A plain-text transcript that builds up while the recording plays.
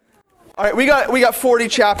All right, we got 40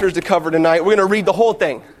 chapters to cover tonight. We're going to read the whole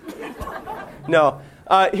thing. No.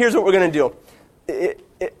 Here's what we're going to do.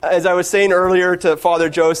 As I was saying earlier to Father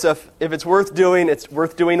Joseph, if it's worth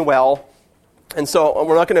doing well. And so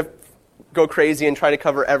we're not going to go crazy and try to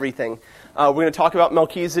cover everything. We're going to talk about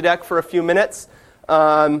Melchizedek for a few minutes,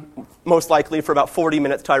 most likely for about 40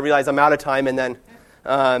 minutes till I realize I'm out of time, and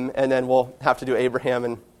then we'll have to do Abraham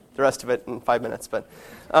and the rest of it in 5 minutes. But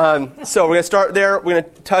so we're going to start there. We're going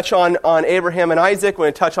to touch on Abraham and Isaac. We're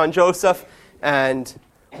going to touch on Joseph, and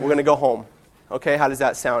we're going to go home. Okay, how does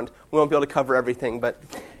that sound? We won't be able to cover everything, but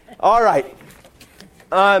all right.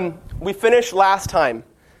 We finished last time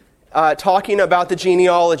talking about the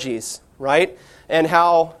genealogies, right? And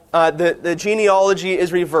how the genealogy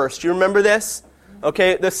is reversed. Do you remember this?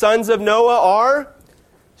 Okay, the sons of Noah are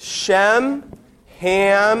Shem,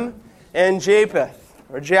 Ham, and Japheth.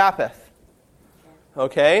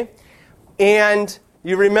 Okay? And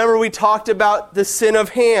you remember we talked about the sin of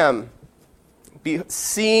Ham,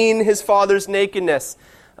 seeing his father's nakedness.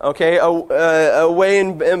 Okay, a way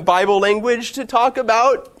in Bible language to talk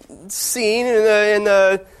about seeing in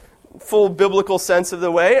the full biblical sense of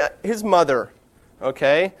the way, his mother.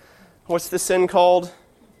 Okay, what's the sin called?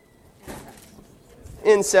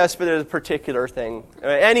 Incest, but there's a particular thing.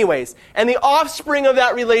 Anyways, and the offspring of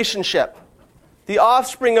that relationship.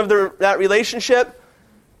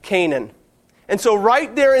 Canaan. And so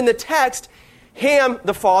right there in the text, Ham,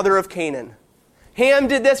 the father of Canaan. Ham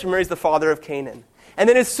did this, remember he's the father of Canaan. And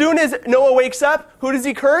then as soon as Noah wakes up, who does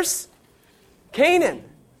he curse? Canaan.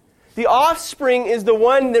 The offspring is the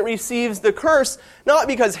one that receives the curse, not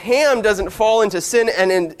because Ham doesn't fall into sin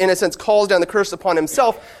and in a sense calls down the curse upon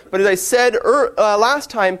himself, but as I said last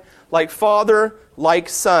time, like father, like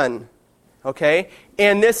son. Okay?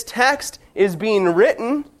 And this text is being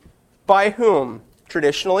written by whom?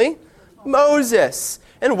 Traditionally, Moses.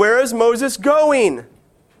 And where is Moses going?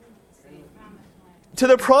 To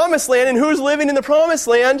the promised land. And who's living in the promised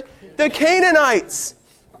land? The Canaanites.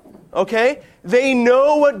 Okay? They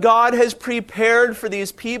know what God has prepared for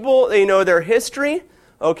these people. They know their history.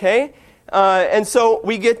 Okay? And so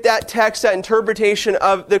we get that text, that interpretation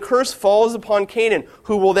of the curse falls upon Canaan,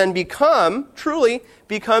 who will then truly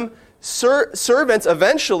become servants,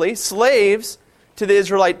 eventually, slaves to the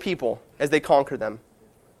Israelite people as they conquer them.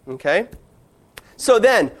 Okay? So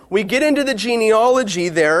then, we get into the genealogy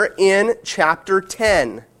there in chapter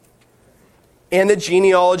 10. And the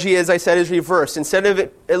genealogy, as I said, is reversed. Instead of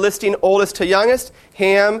it listing oldest to youngest,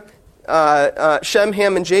 Shem,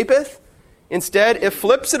 Ham, and Japheth, instead it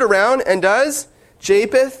flips it around and does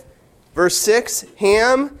Japheth, verse 6,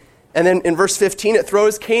 Ham, and then in verse 15 it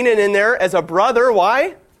throws Canaan in there as a brother.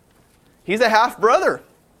 Why? He's a half-brother.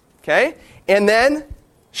 Okay? And then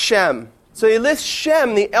Shem. So he lists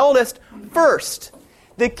Shem, the eldest, first.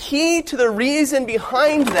 The key to the reason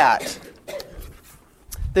behind that,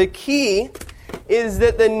 is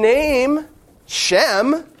that the name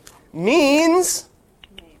Shem means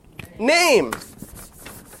name.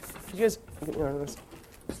 You guys get me out of this?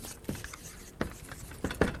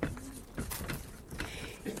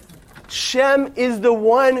 Shem is the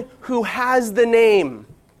one who has the name.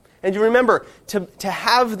 And you remember, to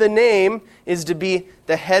have the name is to be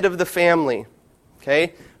the head of the family.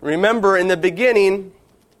 Okay? Remember in the beginning,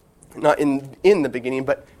 not in the beginning,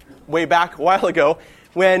 but way back a while ago,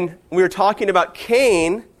 when we were talking about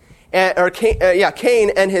Cain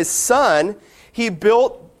and his son, he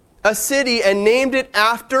built a city and named it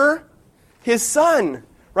after his son,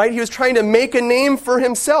 right? He was trying to make a name for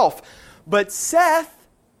himself. But Seth,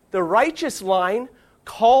 the righteous line,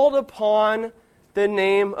 called upon the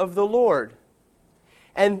name of the Lord.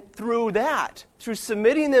 And through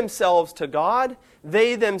submitting themselves to God,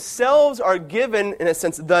 they themselves are given, in a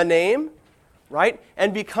sense, the name, right?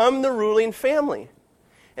 And become the ruling family.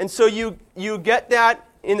 And so you get that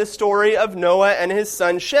in the story of Noah and his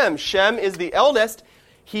son Shem. Shem is the eldest.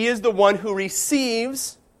 He is the one who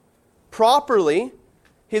receives properly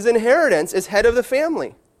his inheritance as head of the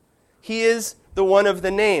family. He is the one of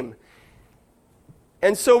the name.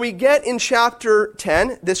 And so we get in chapter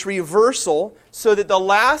 10 this reversal so that the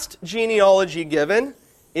last genealogy given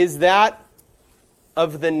is that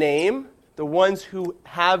of the name, the ones who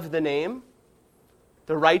have the name,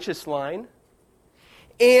 the righteous line.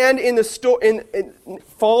 And in the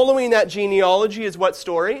following that genealogy is what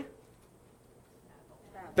story?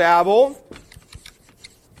 Babel.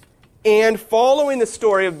 And following the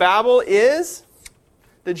story of Babel is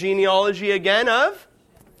the genealogy again of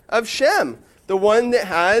Shem, the one that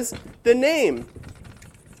has the name.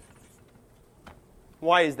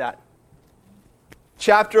 Why is that?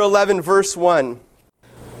 Chapter 11, verse 1.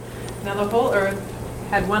 Now the whole earth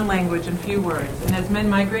had one language and few words. And as men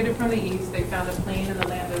migrated from the east, they found a plain in the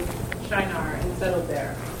land of Shinar and settled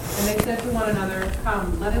there. And they said to one another,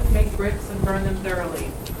 "Come, let us make bricks and burn them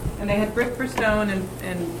thoroughly." And they had brick for stone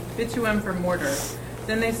and bitumen for mortar.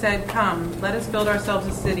 Then they said, "Come, let us build ourselves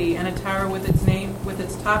a city and a tower with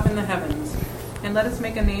its top in the heavens. And let us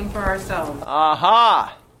make a name for ourselves."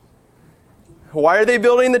 Aha! Why are they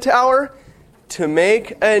building the tower? To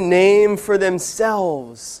make a name for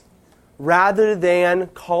themselves, rather than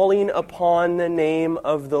calling upon the name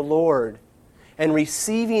of the Lord and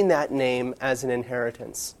receiving that name as an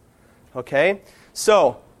inheritance. Okay?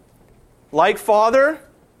 So, like father,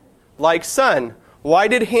 like son. Why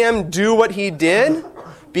did Ham do what he did?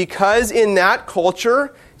 Because in that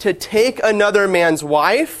culture, to take another man's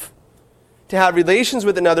wife, to have relations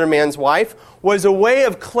with another man's wife, was a way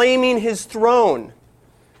of claiming his throne.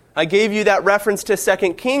 I gave you that reference to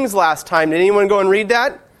 2 Kings last time. Did anyone go and read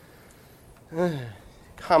that?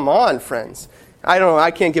 Come on, friends. I don't know.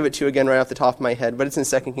 I can't give it to you again right off the top of my head, but it's in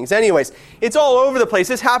 2 Kings. Anyways, it's all over the place.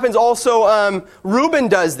 This happens also, Reuben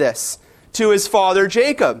does this to his father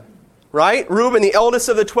Jacob, right? Reuben, the eldest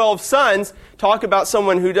of the 12 sons, talk about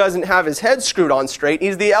someone who doesn't have his head screwed on straight.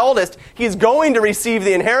 He's the eldest. He's going to receive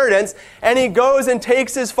the inheritance, and he goes and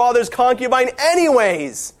takes his father's concubine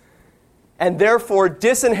anyways, and therefore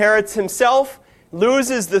disinherits himself,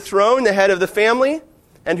 loses the throne, the head of the family,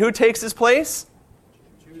 and who takes his place?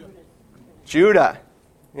 Judah.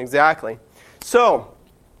 Exactly. So,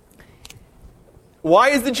 why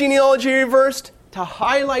is the genealogy reversed? To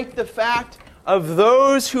highlight the fact of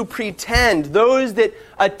those who pretend, those that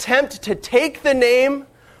attempt to take the name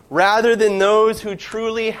rather than those who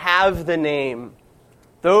truly have the name.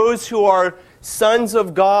 Those who are sons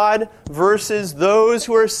of God versus those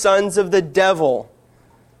who are sons of the devil.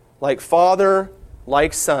 Like father,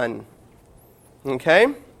 like son. Okay?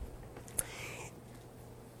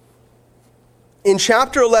 In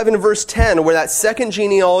chapter 11, verse 10, where that second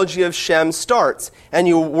genealogy of Shem starts, and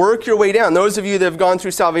you work your way down, those of you that have gone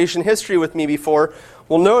through salvation history with me before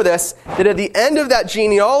will know this, that at the end of that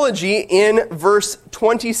genealogy, in verse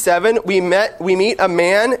 27, we meet a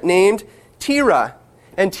man named Terah.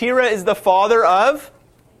 And Terah is the father of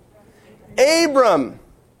Abram,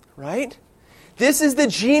 right? This is the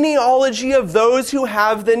genealogy of those who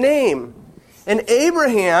have the name. And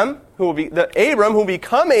Abraham, who will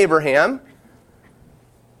become Abraham,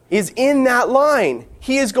 is in that line.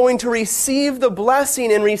 He is going to receive the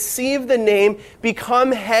blessing and receive the name,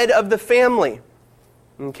 become head of the family.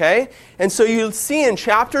 Okay? And so you'll see in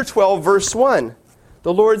chapter 12, verse 1,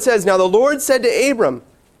 the Lord says, "Now the Lord said to Abram,"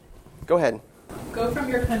 go ahead. "Go from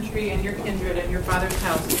your country and your kindred and your father's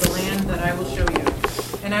house to the land that I will show you.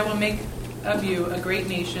 And I will make of you a great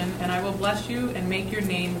nation, and I will bless you and make your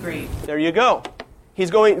name great." There you go.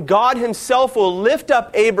 God himself will lift up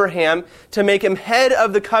Abraham to make him head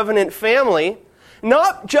of the covenant family,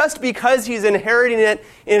 not just because he's inheriting it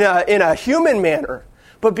in a human manner,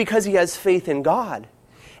 but because he has faith in God.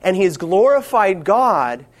 And he has glorified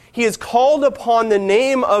God. He has called upon the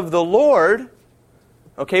name of the Lord,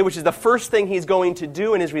 okay, which is the first thing he's going to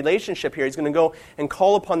do in his relationship here. He's going to go and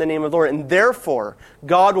call upon the name of the Lord, and therefore,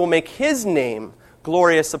 God will make his name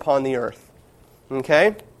glorious upon the earth.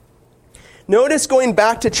 Okay? Notice going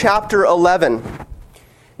back to chapter 11.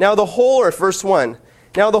 Now the whole earth, verse 1.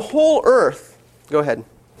 Now the whole earth, go ahead.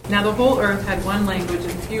 "Now the whole earth had one language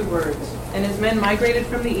and few words. And as men migrated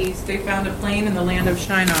from the east, they found a plain in the land of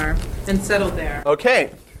Shinar and settled there." Okay.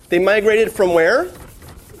 They migrated from where?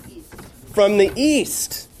 From the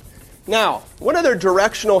east. Now, what other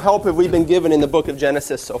directional help have we been given in the book of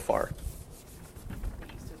Genesis so far?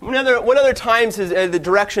 What other times has the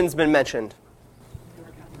directions been mentioned?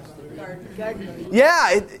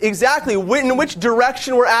 Yeah, exactly. In which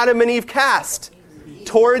direction were Adam and Eve cast?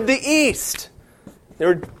 Toward the east. They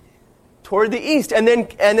were toward the east. And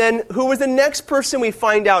then who was the next person we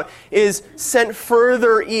find out is sent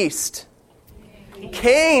further east?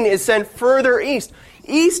 Cain is sent further east.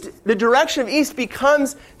 East, the direction of east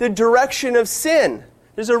becomes the direction of sin.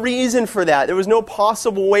 There's a reason for that. There was no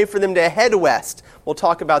possible way for them to head west. We'll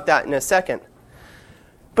talk about that in a second.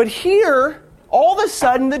 But here, all of a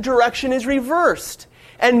sudden, the direction is reversed.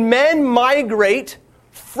 And men migrate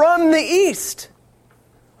from the east.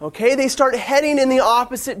 Okay, they start heading in the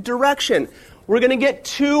opposite direction. We're going to get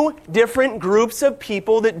two different groups of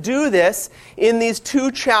people that do this in these two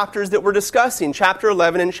chapters that we're discussing, chapter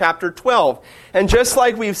 11 and chapter 12. And just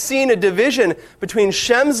like we've seen a division between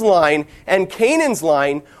Shem's line and Canaan's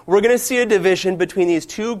line, we're going to see a division between these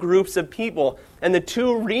two groups of people and the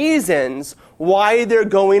two reasons why they're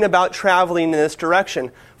going about traveling in this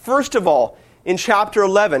direction. First of all, in chapter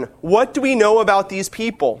 11. What do we know about these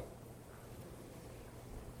people?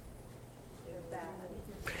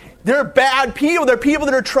 They're bad people. They're people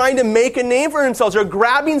that are trying to make a name for themselves. They're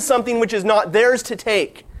grabbing something which is not theirs to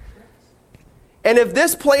take. And if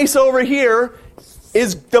this place over here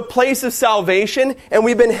is the place of salvation, and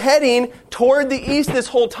we've been heading toward the east this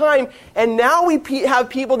whole time, and now we have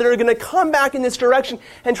people that are going to come back in this direction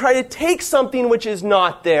and try to take something which is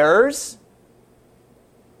not theirs,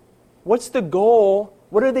 what's the goal?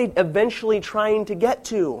 What are they eventually trying to get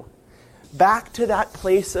to? Back to that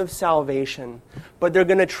place of salvation. But they're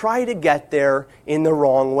going to try to get there in the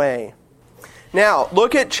wrong way. Now,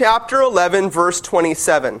 look at chapter 11, verse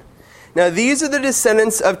 27. Now, these are the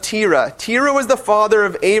descendants of Terah. Terah was the father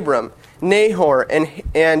of Abram, Nahor, and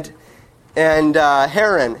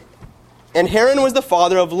Haran. And Haran was the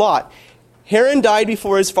father of Lot. Haran died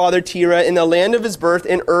before his father Terah in the land of his birth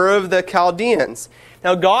in Ur of the Chaldeans.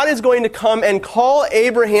 Now, God is going to come and call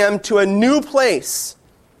Abraham to a new place,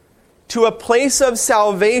 to a place of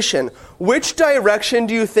salvation. Which direction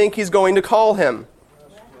do you think he's going to call him?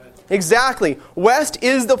 Exactly. West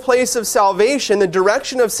is the place of salvation, the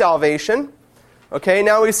direction of salvation. Okay,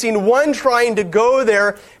 now we've seen one trying to go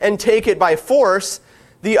there and take it by force.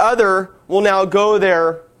 The other will now go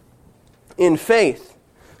there in faith.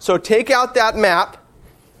 So take out that map,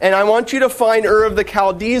 and I want you to find Ur of the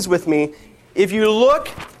Chaldees with me. If you look,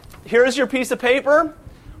 here's your piece of paper,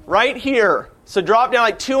 right here. So drop down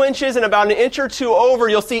like 2 inches, and about an inch or two over,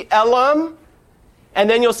 you'll see Elam. And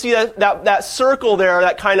then you'll see that circle there,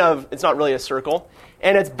 that kind of, it's not really a circle,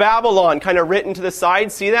 and it's Babylon kind of written to the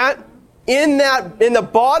side. See that? In the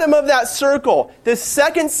bottom of that circle, the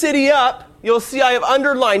second city up, you'll see I have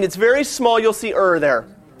underlined. It's very small. You'll see Ur there.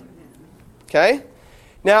 Okay?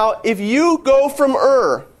 Now, if you go from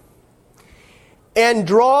Ur and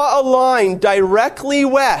draw a line directly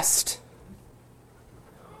west,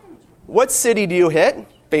 what city do you hit,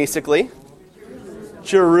 basically?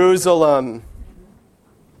 Jerusalem.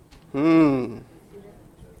 And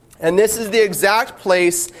this is the exact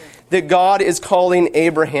place that God is calling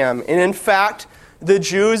Abraham. And in fact, the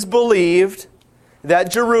Jews believed that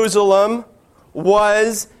Jerusalem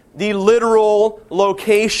was the literal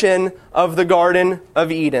location of the Garden of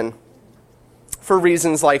Eden for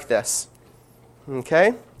reasons like this.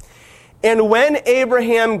 Okay? And when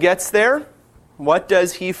Abraham gets there, what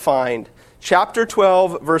does he find? Chapter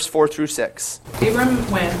 12, verse 4 through 6. Abram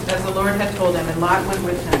went as the Lord had told him, and Lot went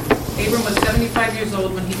with him. Abram was 75 years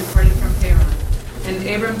old when he departed from Haran. And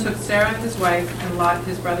Abram took Sarah his wife, and Lot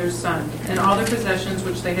his brother's son, and all their possessions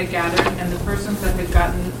which they had gathered, and the persons that had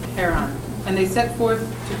gotten Haran. And they set forth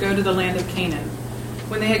to go to the land of Canaan.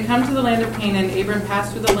 When they had come to the land of Canaan, Abram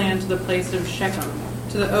passed through the land to the place of Shechem,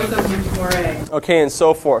 to the oak of Moreh. Okay, and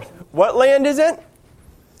so forth. What land is it?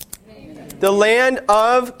 The land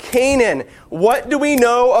of Canaan. What do we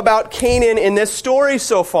know about Canaan in this story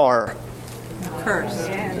so far? Cursed.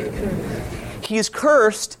 He's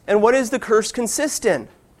cursed, and what does the curse consist in?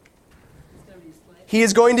 He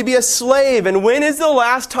is going to be a slave. And when is the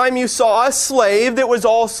last time you saw a slave that was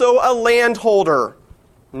also a landholder?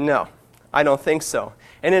 No, I don't think so.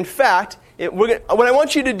 And in fact, what I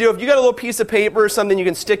want you to do, if you got a little piece of paper or something you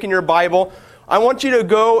can stick in your Bible, I want you to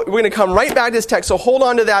go, we're going to come right back to this text, so hold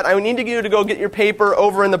on to that. I need you to go get your paper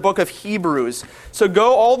over in the book of Hebrews. So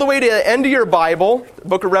go all the way to the end of your Bible, the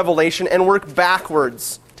book of Revelation, and work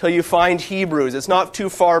backwards till you find Hebrews. It's not too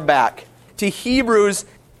far back. To Hebrews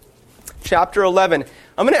chapter 11.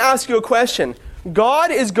 I'm going to ask you a question. God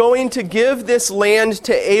is going to give this land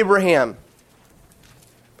to Abraham.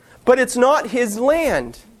 But it's not his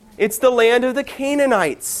land. It's the land of the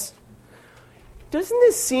Canaanites. Doesn't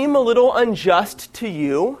this seem a little unjust to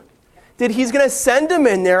you? That he's going to send them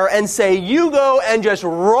in there and say, you go and just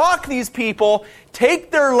rock these people,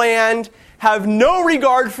 take their land, have no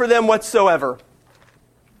regard for them whatsoever.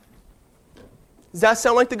 Does that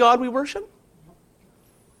sound like the God we worship?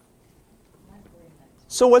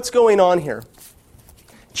 So what's going on here?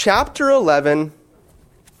 Chapter 11,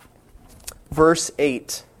 verse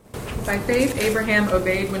 8. By faith, Abraham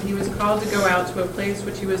obeyed when he was called to go out to a place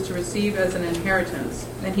which he was to receive as an inheritance.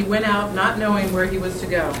 And he went out not knowing where he was to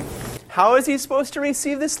go. How is he supposed to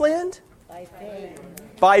receive this land? By faith.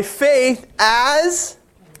 By faith as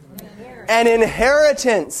an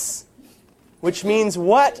inheritance. Which means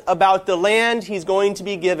what about the land he's going to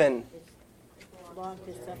be given?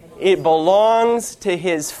 It belongs to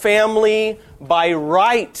his family by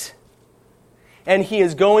right. And he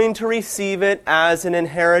is going to receive it as an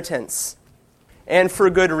inheritance. And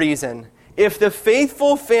for good reason. If the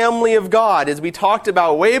faithful family of God, as we talked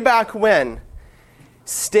about way back when,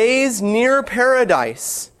 stays near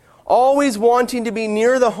paradise, always wanting to be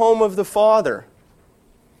near the home of the Father,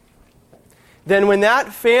 then when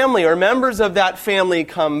that family or members of that family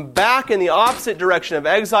come back in the opposite direction of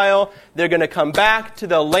exile, they're going to come back to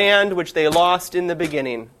the land which they lost in the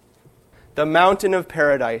beginning, the mountain of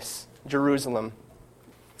paradise, Jerusalem.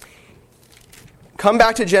 Come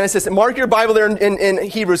back to Genesis and mark your Bible there in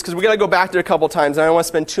Hebrews, because we're going to go back there a couple times, and I don't want to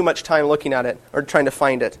spend too much time looking at it or trying to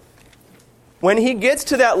find it. When he gets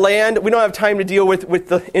to that land, we don't have time to deal with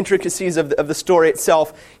the intricacies of the story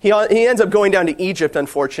itself. He ends up going down to Egypt,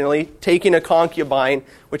 unfortunately, taking a concubine,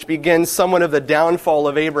 which begins somewhat of the downfall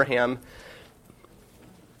of Abraham.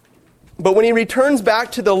 But when he returns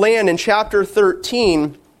back to the land in chapter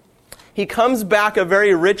 13, he comes back a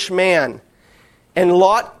very rich man, and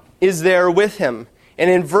Lot is there with him.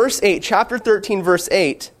 And in verse 8, chapter 13, verse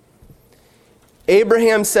 8,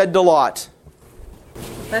 Abraham said to Lot,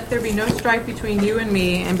 "Let there be no strife between you and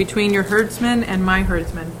me, and between your herdsmen and my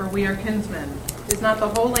herdsmen, for we are kinsmen. Is not the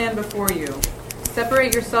whole land before you?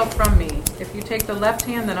 Separate yourself from me. If you take the left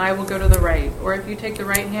hand, then I will go to the right, or if you take the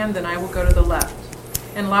right hand, then I will go to the left."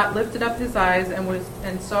 And Lot lifted up his eyes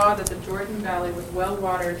and saw that the Jordan Valley was well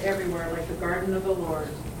watered everywhere, like the garden of the Lord,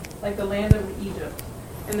 like the land of Egypt,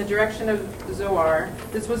 in the direction of Zoar.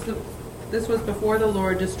 This was before the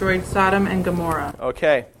Lord destroyed Sodom and Gomorrah.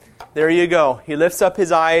 Okay, there you go. He lifts up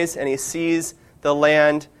his eyes and he sees the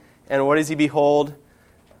land, and what does he behold?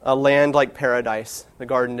 A land like paradise, the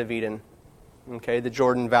Garden of Eden. Okay, the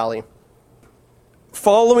Jordan Valley.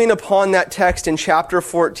 Following upon that text in chapter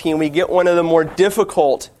 14, we get one of the more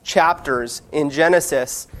difficult chapters in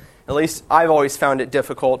Genesis. At least I've always found it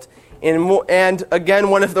difficult. And again,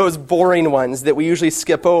 one of those boring ones that we usually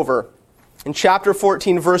skip over. In chapter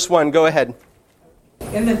 14, verse 1, go ahead.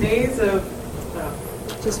 In the days of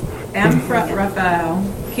Amphraphel,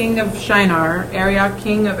 king of Shinar, Arioch,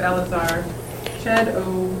 king of Elazar,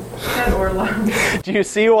 Chedorlaomer. Do you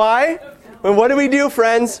see why? Well, what do we do,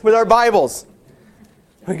 friends, with our Bibles?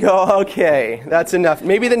 We go, okay, that's enough.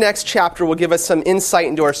 Maybe the next chapter will give us some insight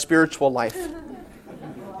into our spiritual life.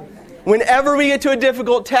 Whenever we get to a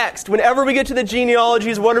difficult text, whenever we get to the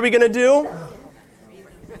genealogies, what are we going to do?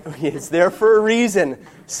 It's there for a reason.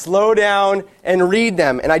 Slow down and read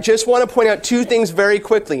them. And I just want to point out two things very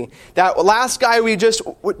quickly. That last guy we just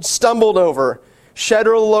stumbled over,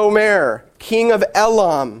 Chedorlaomer, king of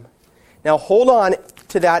Elam. Now hold on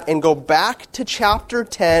to that and go back to chapter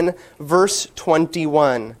 10, verse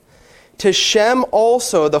 21. To Shem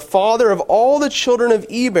also, the father of all the children of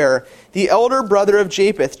Eber, the elder brother of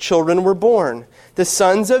Japheth, children were born. The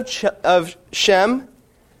sons of Shem,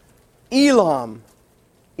 Elam.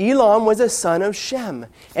 Elam was a son of Shem.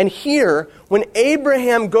 And here, when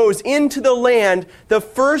Abraham goes into the land, the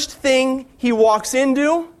first thing he walks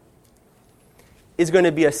into is going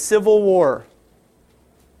to be a civil war.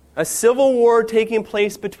 A civil war taking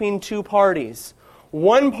place between two parties.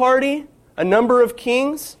 One party, a number of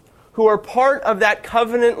kings, who are part of that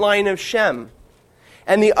covenant line of Shem.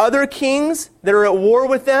 And the other kings that are at war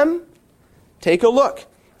with them, take a look.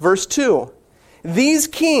 Verse 2. These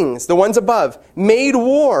kings, the ones above, made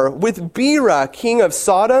war with Bera, king of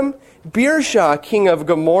Sodom, Birsha, king of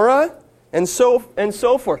Gomorrah, and so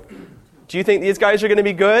forth. Do you think these guys are going to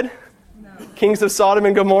be good? No. Kings of Sodom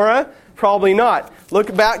and Gomorrah? Probably not.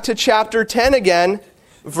 Look back to chapter 10 again,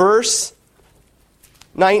 verse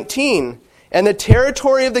 19. And the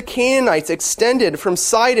territory of the Canaanites extended from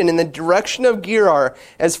Sidon in the direction of Gerar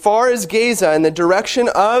as far as Gaza in the direction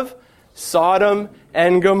of Sodom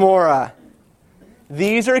and Gomorrah.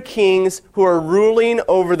 These are kings who are ruling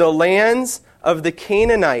over the lands of the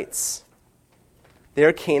Canaanites.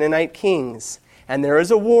 They're Canaanite kings. And there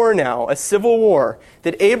is a war now, a civil war,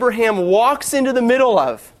 that Abraham walks into the middle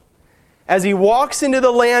of as he walks into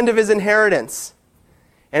the land of his inheritance.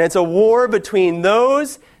 And it's a war between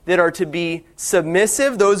those that are to be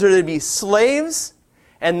submissive, those that are to be slaves,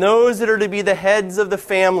 and those that are to be the heads of the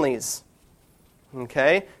families.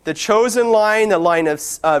 Okay? The chosen line, the line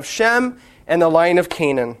of Shem, and the line of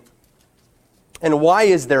Canaan. And why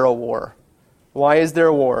is there a war? Why is there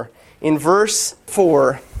a war? In verse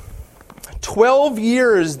 4, 12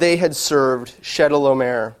 years they had served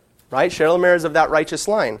Chedorlaomer. Right? Chedorlaomer is of that righteous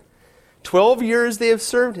line. 12 years they have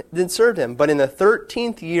served him, but in the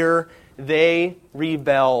 13th year they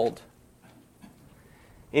rebelled.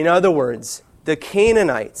 In other words, the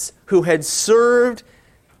Canaanites who had served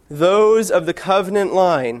those of the covenant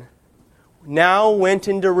line now went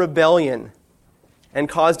into rebellion and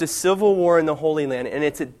caused a civil war in the Holy Land. And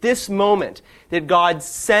it's at this moment that God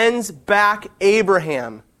sends back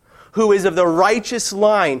Abraham, who is of the righteous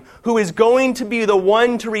line, who is going to be the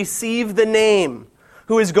one to receive the name,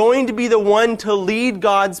 who is going to be the one to lead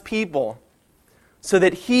God's people so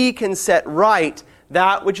that he can set right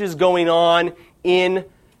that which is going on in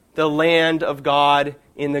the land of God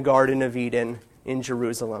in the Garden of Eden in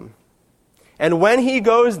Jerusalem. And when he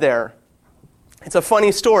goes there, it's a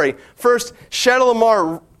funny story. First,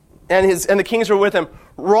 Chedorlaomer and the kings who were with him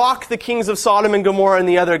rock the kings of Sodom and Gomorrah and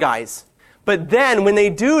the other guys. But then, when they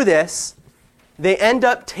do this, they end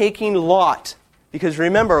up taking Lot. Because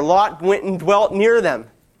remember, Lot went and dwelt near them.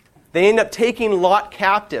 They end up taking Lot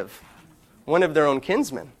captive, one of their own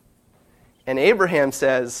kinsmen. And Abraham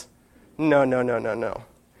says, no.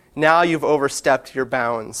 Now you've overstepped your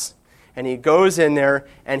bounds. And he goes in there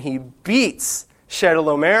and he beats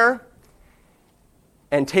Chedorlaomer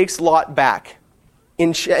and takes Lot back.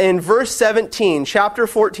 In verse 17, chapter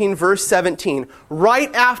 14, verse 17,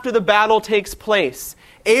 right after the battle takes place,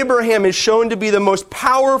 Abraham is shown to be the most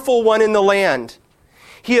powerful one in the land.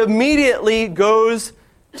 He immediately goes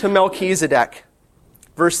to Melchizedek.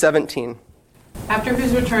 Verse 17. After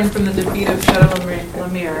his return from the defeat of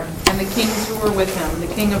Chedorlaomer and the kings who were with him,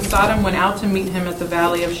 the king of Sodom went out to meet him at the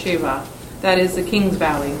valley of Sheba, that is, the king's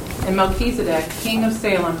valley. And Melchizedek, king of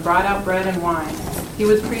Salem, brought out bread and wine. He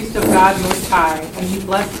was priest of God Most High, and he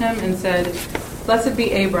blessed him and said, Blessed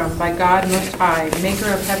be Abram, by God Most High,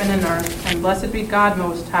 maker of heaven and earth, and blessed be God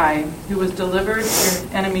Most High, who has delivered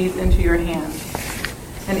your enemies into your hand.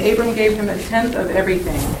 And Abram gave him a tenth of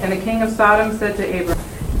everything. And the king of Sodom said to Abram,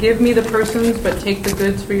 Give me the persons, but take the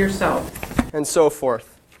goods for yourself. And so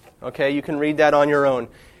forth. Okay, you can read that on your own.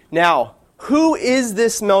 Now, who is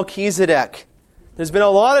this Melchizedek? There's been a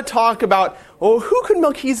lot of talk about, who could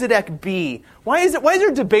Melchizedek be? Why is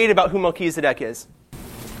there debate about who Melchizedek is?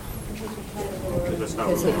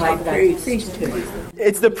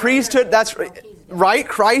 It's the priesthood. That's right.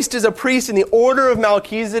 Christ is a priest in the order of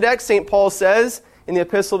Melchizedek, St. Paul says in the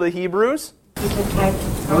Epistle to the Hebrews.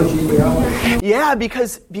 Yeah,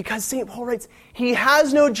 because St. Paul writes, he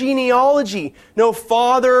has no genealogy, no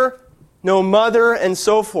father, no mother, and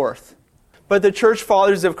so forth. But the church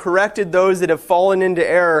fathers have corrected those that have fallen into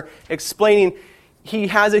error, explaining he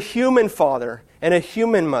has a human father and a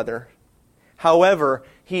human mother. However,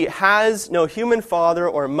 he has no human father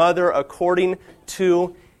or mother according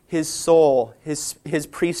to his soul, his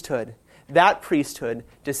priesthood. That priesthood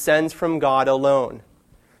descends from God alone.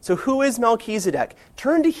 So who is Melchizedek?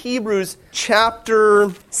 Turn to Hebrews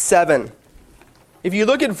chapter 7. If you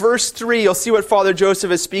look at verse 3, you'll see what Father Joseph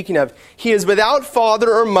is speaking of. He is without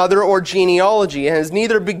father or mother or genealogy, and has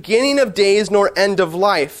neither beginning of days nor end of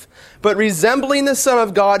life. But resembling the Son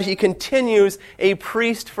of God, he continues a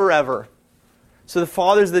priest forever. So the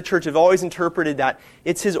fathers of the church have always interpreted that.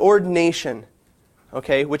 It's his ordination,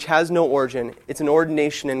 okay, which has no origin. It's an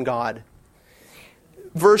ordination in God.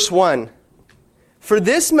 Verse 1. For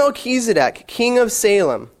this Melchizedek, king of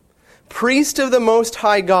Salem, priest of the Most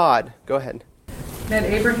High God. Go ahead. Met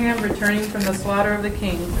Abraham returning from the slaughter of the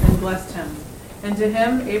kings, and blessed him. And to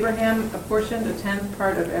him Abraham apportioned a tenth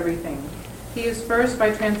part of everything. He is first,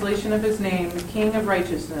 by translation of his name, King of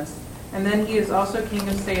Righteousness, and then he is also King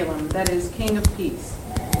of Salem, that is, King of Peace.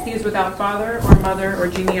 He is without father or mother or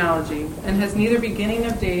genealogy, and has neither beginning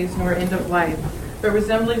of days nor end of life, but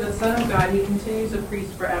resembling the Son of God, he continues a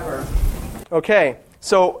priest forever. Okay,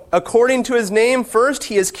 so according to his name, first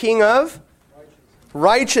he is King of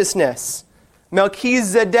Righteousness.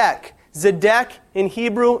 Melchizedek. Zedek in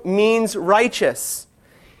Hebrew means righteous.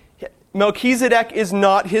 Melchizedek is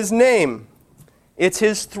not his name. It's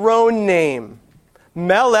his throne name.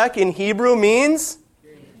 Melech in Hebrew means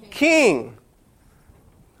king.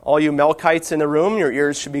 All you Melchites in the room, your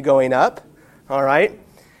ears should be going up. All right.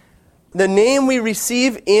 The name we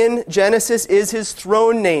receive in Genesis is his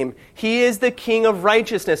throne name. He is the King of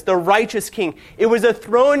Righteousness, the righteous king. It was a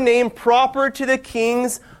throne name proper to the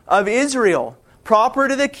kings of Israel, proper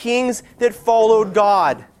to the kings that followed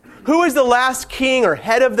God. Who is the last king or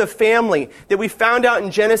head of the family that we found out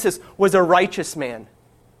in Genesis was a righteous man?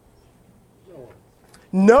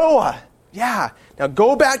 Noah. Yeah. Now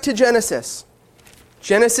go back to Genesis.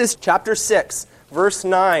 Genesis chapter 6, verse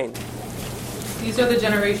 9. These are the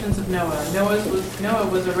generations of Noah. Noah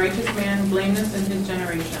was a righteous man, blameless in his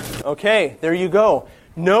generation. Okay, there you go.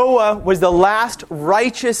 Noah was the last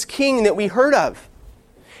righteous king that we heard of.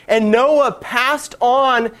 And Noah passed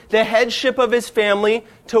on the headship of his family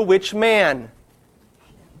to which man?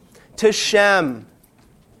 To Shem.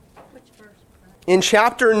 In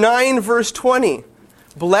chapter 9, verse 20.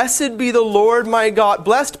 Blessed be the Lord my God,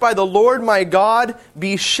 blessed by the Lord my God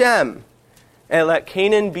be Shem, and let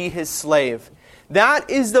Canaan be his slave. That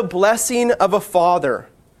is the blessing of a father.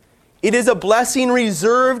 It is a blessing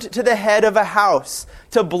reserved to the head of a house,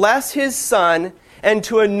 to bless his son and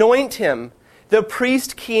to anoint him the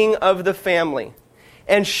priest king of the family.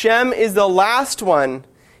 And Shem is the last one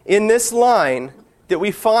in this line that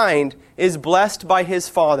we find is blessed by his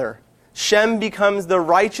father. Shem becomes the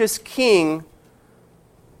righteous king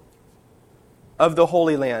of the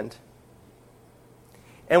Holy Land.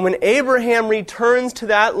 And when Abraham returns to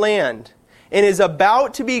that land and is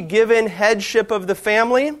about to be given headship of the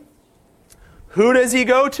family, who does he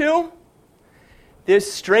go to?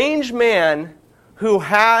 This strange man who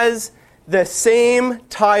has the same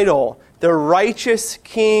title, the righteous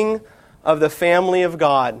king of the family of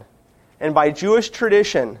God. And by Jewish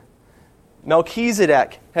tradition,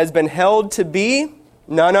 Melchizedek has been held to be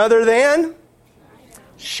none other than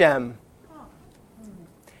Shem.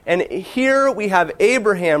 And here we have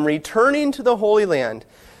Abraham returning to the Holy Land,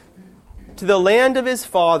 to the land of his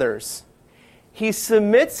fathers. He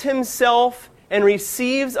submits himself and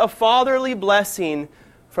receives a fatherly blessing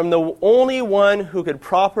from the only one who could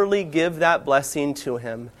properly give that blessing to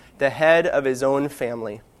him, the head of his own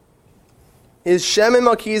family. Is Shem and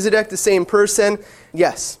Melchizedek the same person?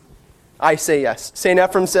 Yes. I say yes. St.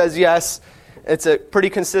 Ephrem says yes. It's pretty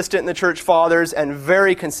consistent in the church fathers and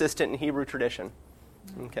very consistent in Hebrew tradition.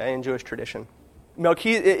 Okay, in Jewish tradition.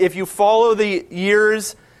 If you follow the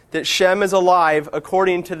years that Shem is alive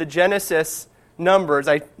according to the Genesis numbers,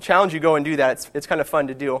 I challenge you to go and do that. It's kind of fun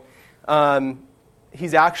to do.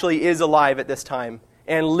 He actually is alive at this time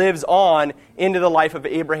and lives on into the life of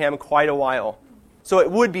Abraham quite a while. So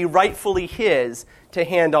it would be rightfully his to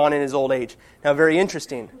hand on in his old age. Now, very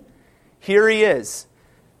interesting. Here he is,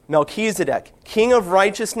 Melchizedek, king of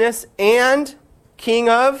righteousness and king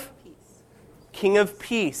of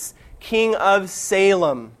peace, king of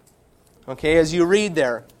Salem. Okay, as you read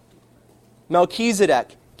there,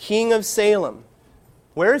 Melchizedek, king of Salem.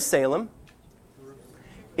 Where is Salem?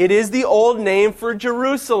 It is the old name for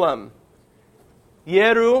Jerusalem.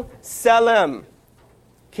 Jerusalem,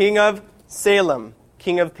 king of Salem,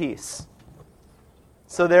 king of peace.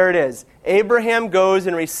 So there it is. Abraham goes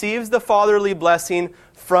and receives the fatherly blessing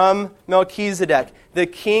from Melchizedek, the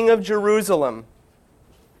king of Jerusalem.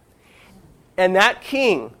 And that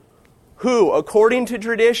king, who, according to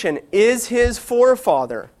tradition, is his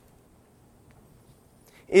forefather,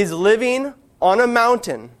 is living on a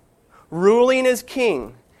mountain, ruling as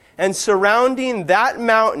king, and surrounding that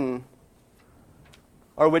mountain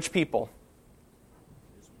are which people?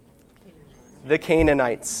 The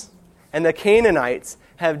Canaanites. And the Canaanites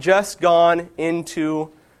have just gone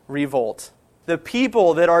into revolt. The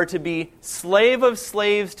people that are to be slave of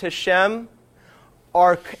slaves to Shem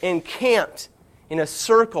are encamped in a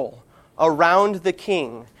circle around the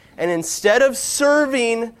king. And instead of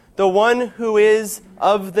serving the one who is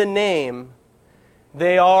of the name,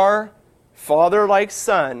 they are, father like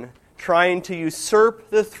son, trying to usurp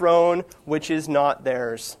the throne which is not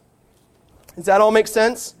theirs. Does that all make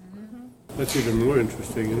sense? That's even more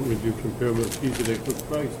interesting when you compare Melchizedek with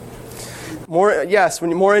Christ. More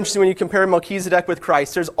interesting when you compare Melchizedek with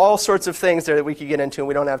Christ. There's all sorts of things there that we could get into, and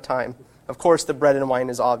we don't have time. Of course, the bread and wine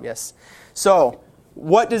is obvious. So,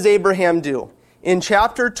 what does Abraham do? In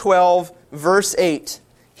chapter 12, verse 8,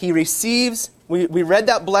 he receives, we read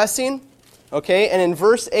that blessing, okay? And in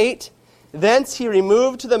verse 8, thence he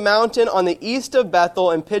removed to the mountain on the east of Bethel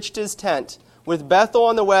and pitched his tent, with Bethel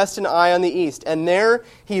on the west and Ai on the east. And there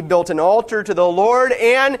he built an altar to the Lord,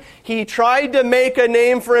 and he tried to make a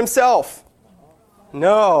name for himself.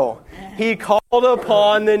 No, he called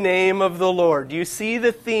upon the name of the Lord. Do you see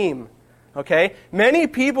the theme? Okay, many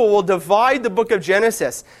people will divide the book of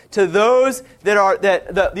Genesis to those that are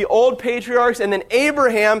the old patriarchs, and then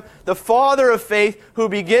Abraham, the father of faith, who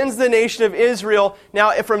begins the nation of Israel.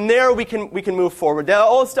 Now, from there we can move forward. That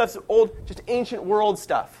old stuff's old, just ancient world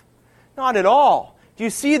stuff. Not at all. Do you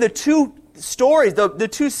see the two stories, the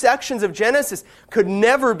two sections of Genesis could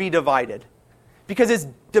never be divided because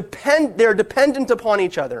they're dependent upon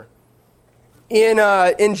each other. In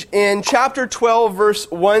chapter 12,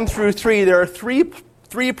 verse 1 through 3, there are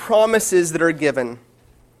three promises that are given.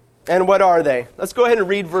 And what are they? Let's go ahead and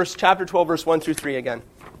read chapter 12, verse 1 through 3 again.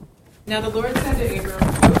 Now the Lord said to Abram,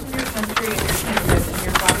 go from your country and your kindred and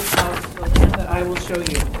your father's house to the land that I will show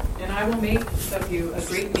you. And I will make of you a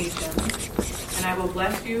great nation, and I will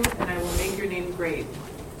bless you, and I will make your name great,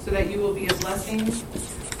 so that you will be a blessing.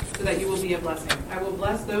 I will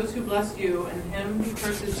bless those who bless you, and him who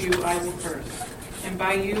curses you I will curse. And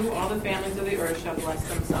by you all the families of the earth shall bless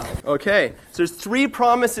themselves. Okay, so there's three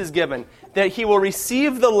promises given. That he will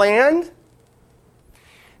receive the land,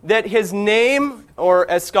 that his name, or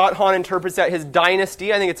as Scott Hahn interprets that, his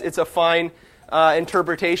dynasty, I think it's a fine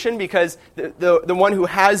interpretation, because the one who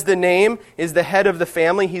has the name is the head of the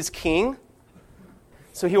family. He's king.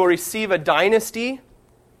 So he will receive a dynasty,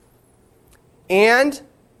 and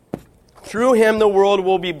through him the world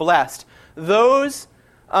will be blessed. Those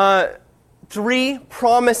three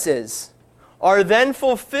promises are then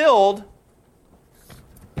fulfilled,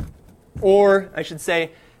 or I should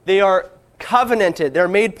say, they are covenanted. They're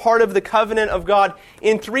made part of the covenant of God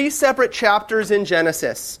in three separate chapters in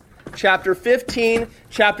Genesis. Chapter 15,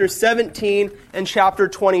 chapter 17, and chapter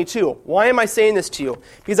 22. Why am I saying this to you?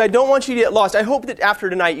 Because I don't want you to get lost. I hope that after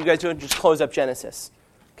tonight you guys don't just close up Genesis.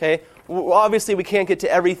 Okay? Obviously we can't get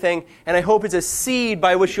to everything, and I hope it's a seed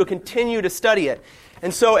by which you'll continue to study it.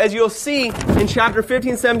 And so as you'll see in chapter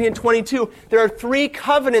 15, 17, and 22, there are three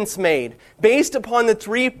covenants made based upon the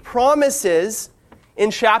three promises in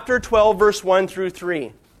chapter 12, verse 1 through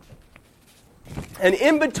 3. And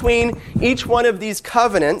in between each one of these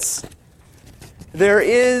covenants, there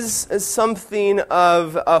is something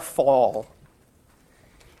of a fall.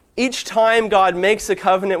 Each time God makes a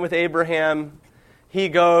covenant with Abraham, he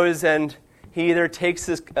goes and he either takes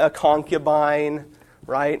a concubine,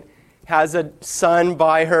 right, has a son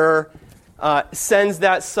by her, sends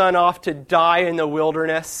that son off to die in the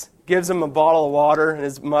wilderness, gives him a bottle of water and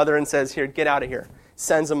his mother and says, "Here, get out of here."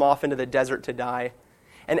 Sends him off into the desert to die.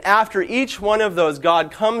 And after each one of those, God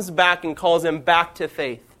comes back and calls him back to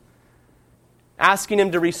faith, asking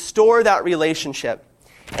him to restore that relationship.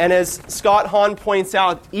 And as Scott Hahn points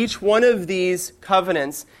out, each one of these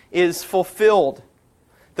covenants is fulfilled.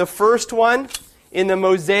 The first one in the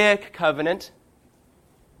Mosaic covenant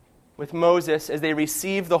with Moses as they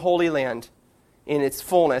receive the Holy Land in its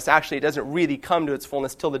fullness. Actually, it doesn't really come to its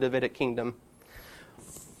fullness till the Davidic kingdom.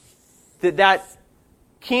 That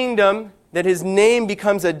kingdom, that his name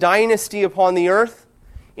becomes a dynasty upon the earth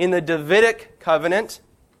in the Davidic covenant,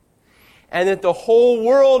 and that the whole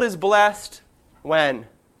world is blessed when?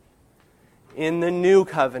 In the new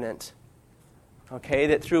covenant. Okay,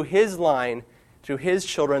 that through his line, through his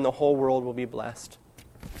children, the whole world will be blessed.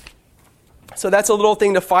 So that's a little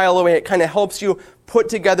thing to file away. It kind of helps you put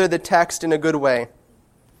together the text in a good way.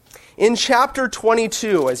 In chapter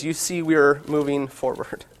 22, as you see, we're moving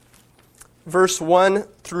forward. Verse 1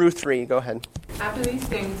 through 3. Go ahead. After these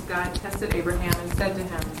things, God tested Abraham and said to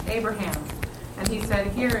him, "Abraham." And he said,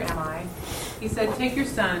 "Here am I." He said, "Take your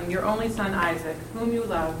son, your only son Isaac, whom you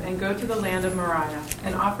love, and go to the land of Moriah,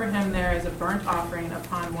 and offer him there as a burnt offering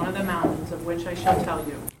upon one of the mountains of which I shall tell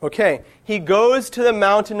you." Okay, he goes to the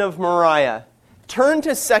mountain of Moriah. Turn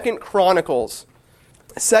to 2 Chronicles.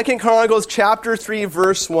 2 Chronicles chapter 3,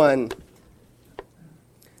 verse 1.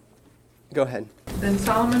 Go ahead. Then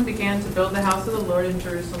Solomon began to build the house of the Lord in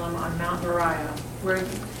Jerusalem on Mount Moriah,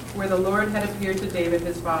 where the Lord had appeared to David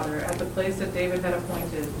his father, at the place that David had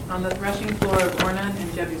appointed, on the threshing floor of Ornan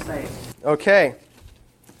and Jebusite. Okay.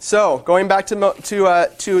 So, going back to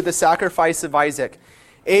the sacrifice of Isaac.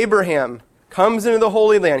 Abraham comes into the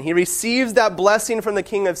Holy Land. He receives that blessing from the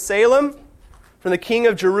king of Salem, from the king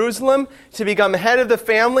of Jerusalem, to become head of the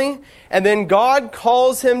family. And then God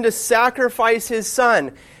calls him to sacrifice his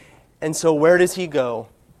son. And so where does he go?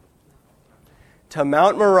 To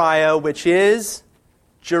Mount Moriah, which is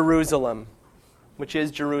Jerusalem.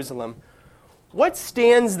 What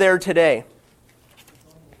stands there today?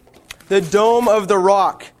 The Dome of the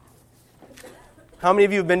Rock. How many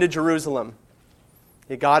of you have been to Jerusalem?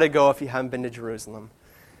 You got to go if you haven't been to Jerusalem.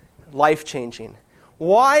 Life-changing.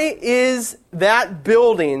 Why is that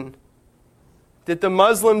building that the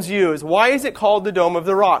Muslims use, why is it called the Dome of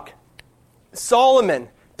the Rock? Solomon,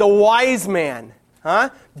 the wise man,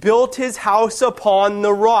 built his house upon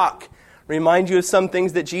the rock. Remind you of some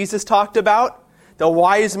things that Jesus talked about? The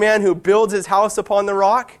wise man who builds his house upon the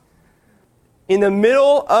rock. In the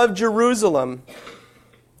middle of Jerusalem,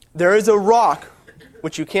 there is a rock,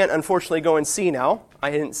 which you can't unfortunately go and see now. I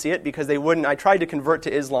didn't see it because they wouldn't. I tried to convert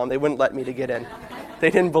to Islam. They wouldn't let me to get in. They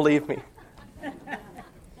didn't believe me.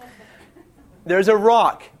 There's a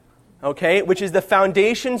rock, okay, which is the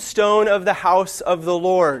foundation stone of the house of the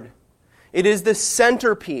Lord. It is the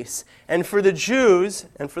centerpiece. And for the Jews,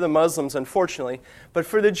 and for the Muslims, unfortunately, but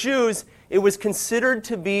for the Jews, it was considered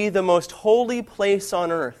to be the most holy place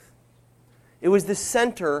on earth. It was the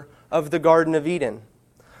center of the Garden of Eden.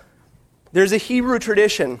 There's a Hebrew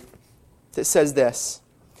tradition that says this: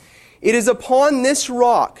 "It is upon this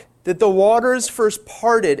rock that the waters first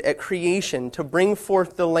parted at creation to bring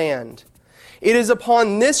forth the land. It is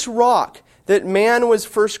upon this rock that man was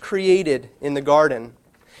first created in the garden.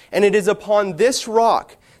 And it is upon this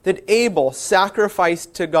rock that Abel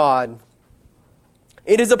sacrificed to God.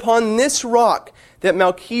 It is upon this rock that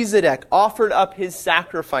Melchizedek offered up his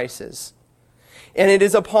sacrifices. And it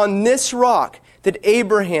is upon this rock that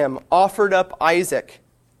Abraham offered up Isaac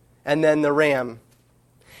and then the ram."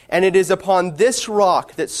 and it is upon this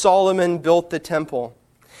rock that Solomon built the temple.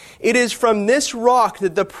 It is from this rock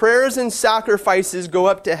that the prayers and sacrifices go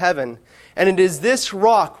up to heaven, and it is this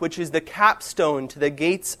rock which is the capstone to the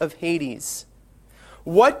gates of Hades.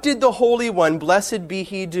 What did the Holy One, blessed be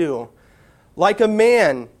he, do? Like a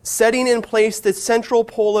man setting in place the central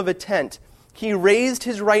pole of a tent, he raised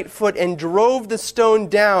his right foot and drove the stone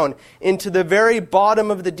down into the very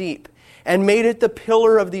bottom of the deep, and made it the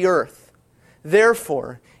pillar of the earth.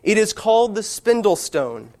 Therefore, it is called the spindle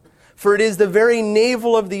stone, for it is the very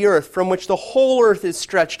navel of the earth from which the whole earth is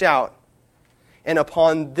stretched out. And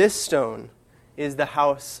upon this stone is the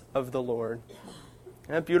house of the Lord.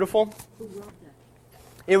 Isn't that beautiful?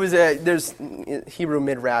 There's Hebrew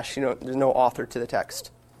midrash, there's no author to the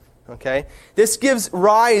text. Okay? This gives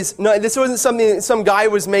rise, this wasn't something that some guy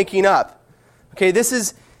was making up. Okay, this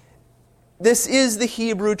is the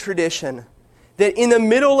Hebrew tradition, that in the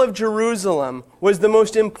middle of Jerusalem was the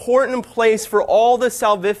most important place for all the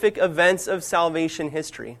salvific events of salvation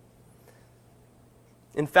history.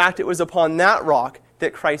 In fact, it was upon that rock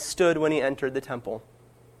that Christ stood when he entered the temple.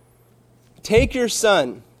 Take your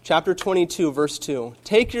son, chapter 22, verse 2.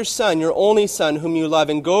 Take your son, your only son, whom you love,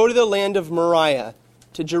 and go to the land of Moriah,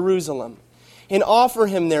 to Jerusalem, and offer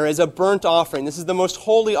him there as a burnt offering. This is the most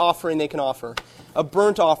holy offering they can offer. A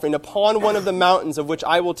burnt offering upon one of the mountains of which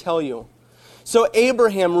I will tell you. So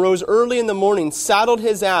Abraham rose early in the morning, saddled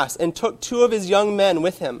his ass, and took 2 of his young men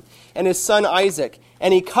with him, and his son Isaac.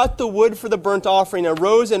 And he cut the wood for the burnt offering,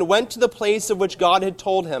 arose and went to the place of which God had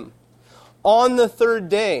told him. On the 3rd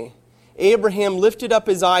day, Abraham lifted up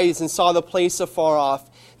his eyes and saw the place afar off.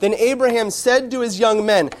 Then Abraham said to his young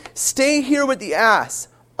men, "Stay here with the ass.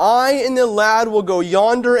 I and the lad will go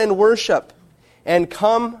yonder and worship, and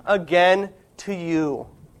come again to you."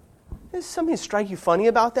 Does something strike you funny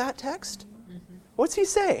about that text? What's he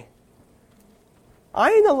say?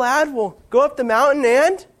 I and the lad will go up the mountain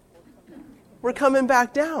and we're coming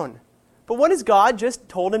back down. But what has God just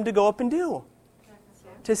told him to go up and do?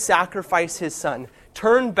 To sacrifice his son.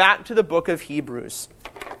 Turn back to the book of Hebrews.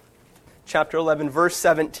 Chapter 11, verse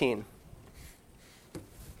 17.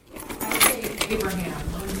 Abraham,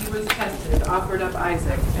 when he was tested, offered up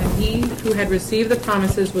Isaac, and he who had received the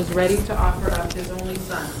promises was ready to offer up his only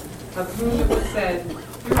son, of whom it was said,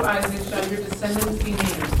 "Through Isaac shall your descendants be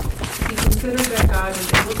named." He considered that God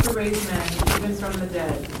was able to raise men even from the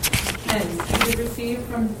dead. Hence, he did receive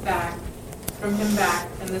from him back,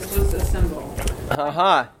 and this was a symbol.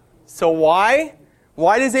 So why?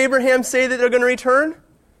 Why does Abraham say that they're going to return?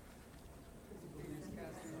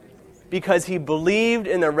 Because he believed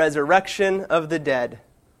in the resurrection of the dead.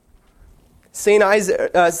 Saint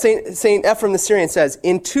Ephraim the Syrian says,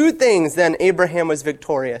 "In 2 things then Abraham was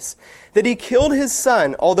victorious, that he killed his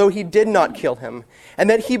son, although he did not kill him, and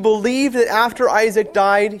that he believed that after Isaac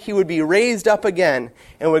died, he would be raised up again,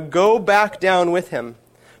 and would go back down with him.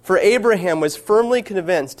 For Abraham was firmly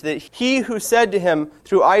convinced that he who said to him,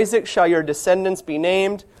 'Through Isaac shall your descendants be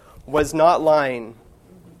named,' was not lying."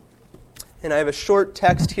 And I have a short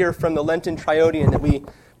text here from the Lenten Triodion that we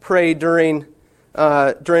pray during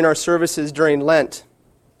our services during Lent.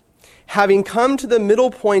 "Having come to the middle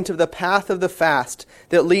point of the path of the fast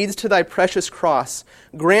that leads to thy precious cross,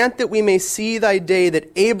 grant that we may see thy day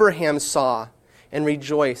that Abraham saw and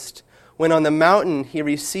rejoiced, when on the mountain he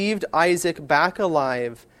received Isaac back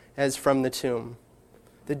alive as from the tomb."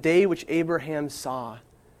 The day which Abraham saw,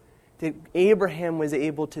 that Abraham was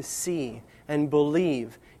able to see and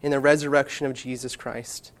believe in the resurrection of Jesus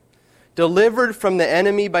Christ. "Delivered from the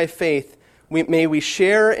enemy by faith, may we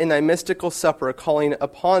share in thy mystical supper, calling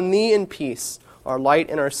upon thee in peace, our light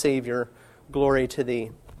and our Savior. Glory to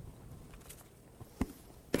thee."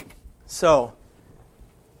 So,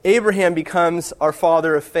 Abraham becomes our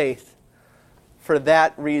father of faith for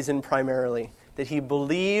that reason primarily, that he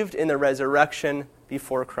believed in the resurrection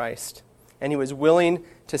before Christ. And he was willing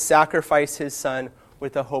to sacrifice his son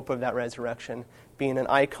with the hope of that resurrection, being an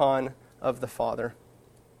icon of the Father.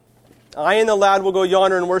 "I and the lad will go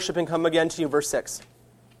yonder and worship and come again to you," verse 6.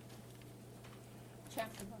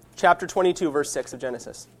 Chapter 22, verse 6 of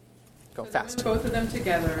Genesis. Go fast. They went both of them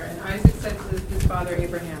together, and Isaac said to his father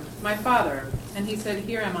Abraham, "My father." And he said,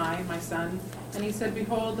 "Here am I, my son." And he said,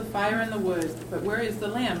 "Behold, the fire and the wood, but where is the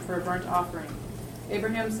lamb for a burnt offering?"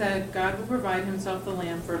 Abraham said, "God will provide himself the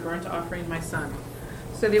lamb for a burnt offering, my son."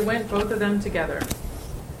 So they went both of them together.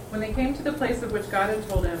 When they came to the place of which God had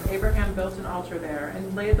told him, Abraham built an altar there,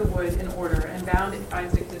 and laid the wood in order, and bound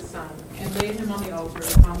Isaac his son, and laid him on the altar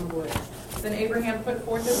upon the wood. Then Abraham put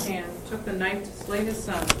forth his hand, took the knife to slay his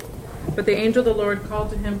son. But the angel of the Lord called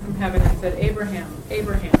to him from heaven and said, "Abraham,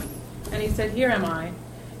 Abraham." And he said, "Here am I."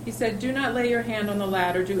 He said, "Do not lay your hand on the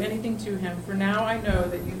lad or do anything to him, for now I know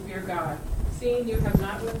that you fear God, seeing you have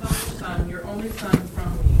not withheld your son, your only son,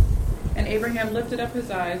 from me." And Abraham lifted up his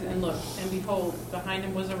eyes and looked, and behold, behind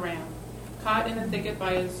him was a ram, caught in a thicket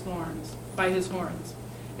by his horns.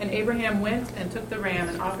 And Abraham went and took the ram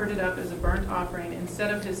and offered it up as a burnt offering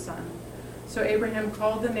instead of his son. So Abraham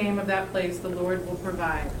called the name of that place, "The Lord will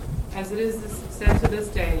provide." As it is said to this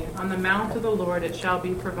day, "On the mount of the Lord it shall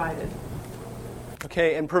be provided."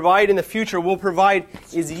 Okay, and provide in the future, will provide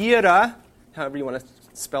is yira, however you want to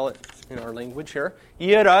spell it in our language here,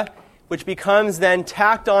 yira, which becomes then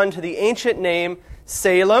tacked on to the ancient name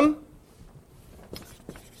Salem,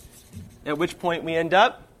 at which point we end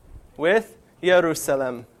up with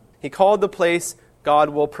Jerusalem. He called the place God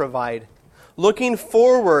will provide. Looking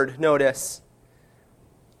forward, notice,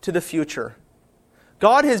 to the future.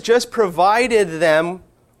 God has just provided them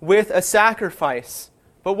with a sacrifice.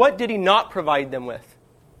 But what did he not provide them with?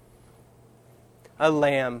 A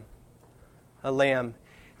lamb. A lamb.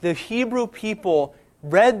 The Hebrew people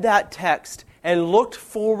read that text and looked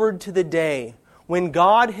forward to the day when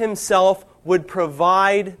God himself would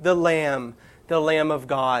provide the Lamb of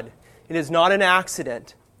God. It is not an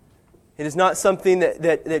accident. It is not something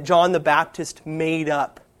that John the Baptist made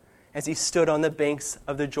up as he stood on the banks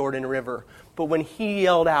of the Jordan River. But when he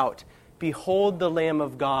yelled out, "Behold the Lamb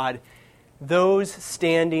of God," those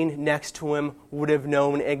standing next to him would have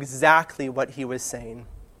known exactly what he was saying.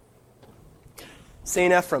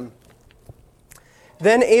 St. Ephraim.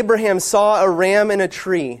 Then Abraham saw a ram in a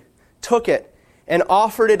tree, took it, and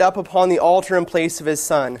offered it up upon the altar in place of his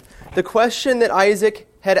son. The question that Isaac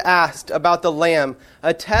had asked about the lamb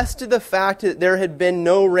attested the fact that there had been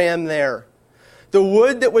no ram there. The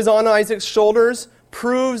wood that was on Isaac's shoulders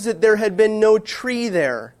proves that there had been no tree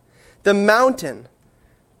there. The mountain,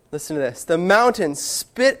 listen to this, the mountain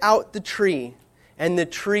spit out the tree, and the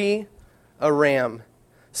tree a ram,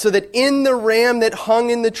 so that in the ram that hung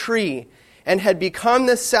in the tree and had become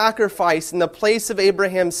the sacrifice in the place of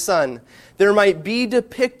Abraham's son, there might be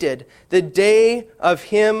depicted the day of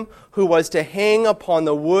him who was to hang upon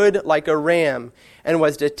the wood like a ram and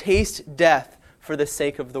was to taste death for the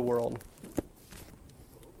sake of the world.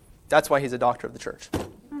 That's why he's a doctor of the church.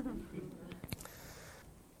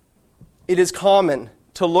 It is common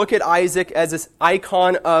to look at Isaac as this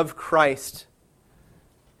icon of Christ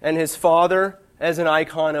and his father as an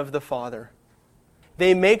icon of the Father.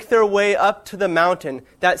 They make their way up to the mountain,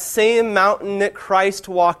 that same mountain that Christ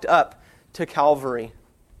walked up to Calvary.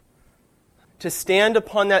 To stand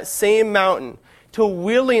upon that same mountain, to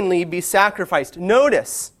willingly be sacrificed.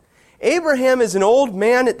 Notice, Abraham is an old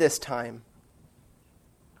man at this time.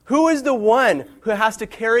 Who is the one who has to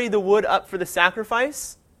carry the wood up for the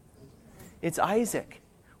sacrifice? It's Isaac.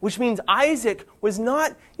 Which means Isaac was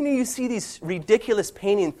not, you see these ridiculous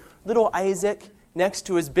paintings, little Isaac next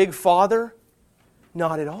to his big father.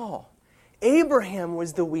 Not at all. Abraham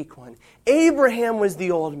was the weak one. Abraham was the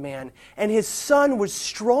old man. And his son was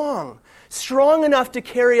strong. Strong enough to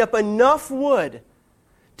carry up enough wood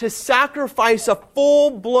to sacrifice a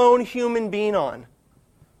full-blown human being on.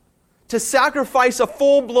 To sacrifice a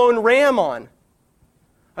full-blown ram on.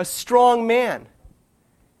 A strong man.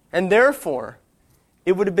 And therefore,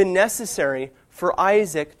 it would have been necessary for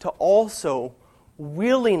Isaac to also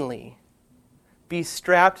willingly be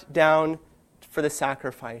strapped down for the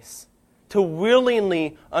sacrifice. To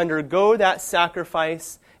willingly undergo that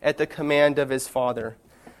sacrifice at the command of his father.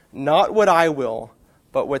 Not what I will,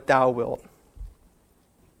 but what thou wilt.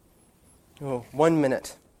 Oh, 1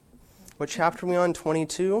 minute. What chapter are we on?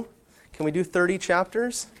 22? Can we do 30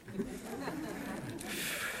 chapters?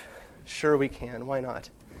 Sure we can. Why not?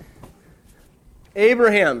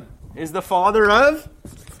 Abraham is the father of?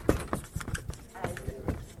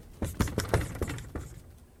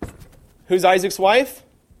 Who's Isaac's wife?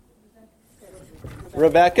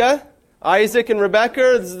 Rebekah. Isaac and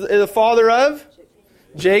Rebekah is the father of?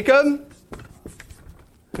 Jacob.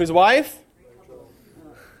 Whose wife?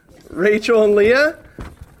 Rachel and Leah.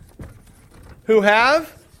 Who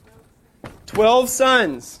have? 12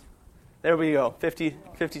 sons. There we go. 50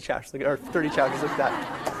 chapters, or 30 chapters. Look at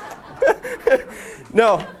that.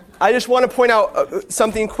 No, I just want to point out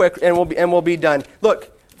something quick, and we'll be done.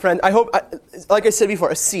 Look, friend, I hope, like I said before,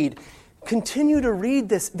 a seed. Continue to read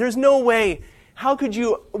this. There's no way. How could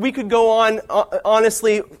you? We could go on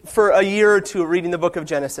honestly for a year or two reading the book of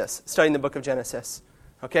Genesis, studying the book of Genesis.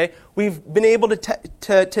 Okay, we've been able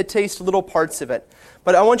to taste little parts of it,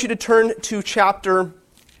 but I want you to turn to chapter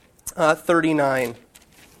 39.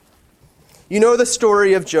 You know the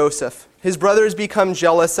story of Joseph. His brothers become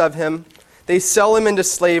jealous of him. They sell him into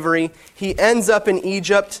slavery. He ends up in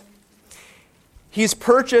Egypt. He's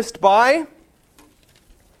purchased by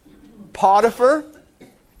Potiphar.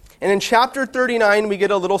 And in chapter 39, we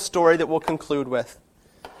get a little story that we'll conclude with.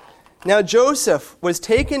 Now Joseph was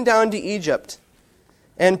taken down to Egypt,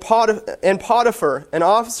 and Potiphar, an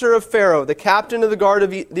officer of Pharaoh, the captain of the guard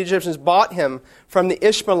of the Egyptians, bought him from the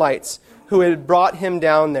Ishmaelites who had brought him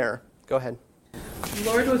down there. Go ahead. The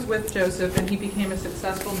Lord was with Joseph, and he became a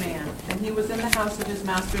successful man. And he was in the house of his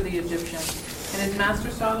master the Egyptian. And his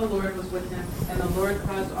master saw the Lord was with him, and the Lord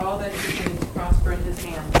caused all that he did to prosper in his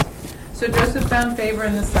hands. So Joseph found favor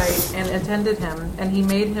in the sight and attended him, and he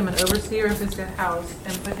made him an overseer of his house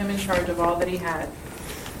and put him in charge of all that he had.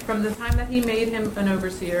 From the time that he made him an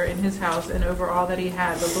overseer in his house and over all that he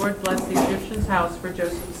had, the Lord blessed the Egyptian's house for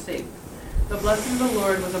Joseph's sake. The blessing of the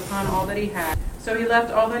Lord was upon all that he had. So he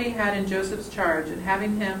left all that he had in Joseph's charge, and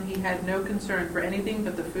having him, he had no concern for anything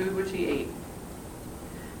but the food which he ate.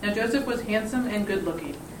 Now Joseph was handsome and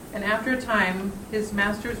good-looking, and after a time his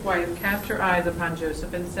master's wife cast her eyes upon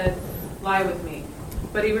Joseph and said, "Lie with me."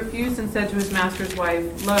 But he refused and said to his master's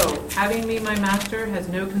wife, "Lo, having me my master has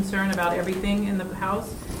no concern about everything in the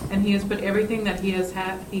house, and he has put everything that he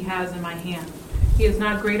has in my hand. He is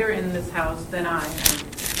not greater in this house than I am,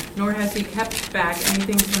 nor has he kept back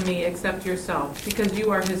anything from me except yourself, because you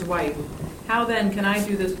are his wife. How then can I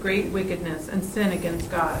do this great wickedness and sin against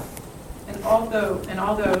God?" And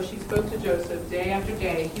although she spoke to Joseph day after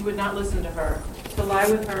day, he would not listen to her, to lie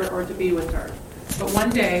with her or to be with her. But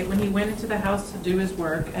one day, when he went into the house to do his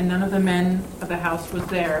work, and none of the men of the house was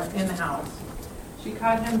there in the house, she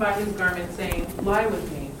caught him by his garment, saying, "Lie with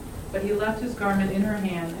me." But he left his garment in her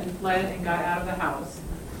hand and fled and got out of the house.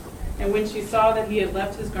 And when she saw that he had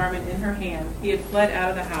left his garment in her hand, he had fled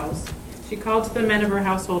out of the house, she called to the men of her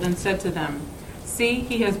household and said to them, "See,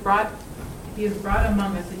 he has brought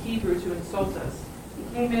among us a Hebrew to insult us.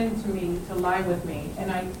 He came in to me to lie with me,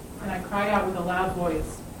 and I cried out with a loud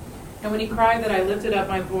voice. And when he cried that I lifted up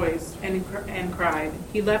my voice and cried,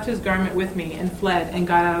 he left his garment with me and fled and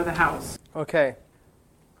got out of the house." Okay.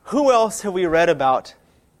 Who else have we read about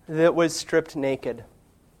that was stripped naked?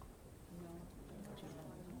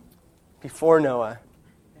 Before Noah.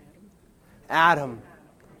 Adam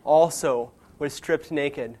also was stripped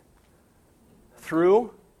naked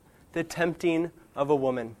through the tempting of a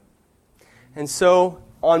woman. And so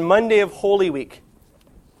on Monday of Holy Week,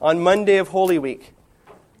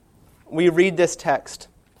 we read this text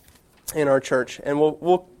in our church, and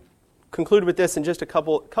we'll conclude with this in just a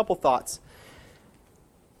couple thoughts.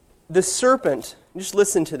 The serpent, just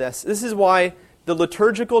listen to this. This is why the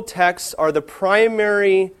liturgical texts are the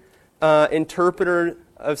primary interpreter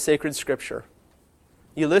of sacred Scripture.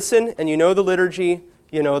 You listen, and you know the liturgy,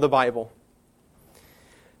 you know the Bible.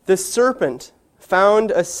 The serpent found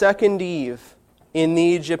a second Eve in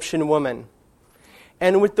the Egyptian woman,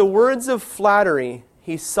 and with the words of flattery,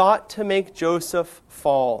 he sought to make Joseph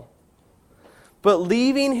fall. But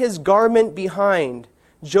leaving his garment behind,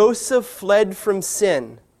 Joseph fled from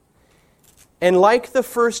sin. And like the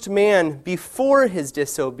first man before his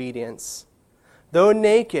disobedience, though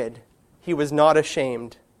naked, he was not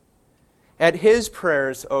ashamed. At his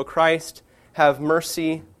prayers, O Christ, have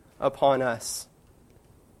mercy upon us.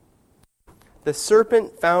 The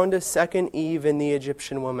serpent found a second Eve in the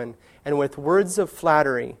Egyptian woman, and with words of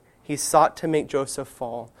flattery, he sought to make Joseph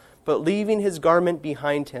fall. But leaving his garment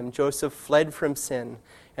behind him, Joseph fled from sin.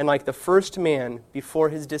 And like the first man before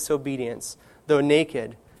his disobedience, though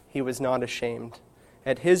naked, he was not ashamed.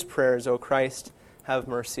 At his prayers, O Christ, have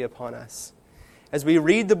mercy upon us. As we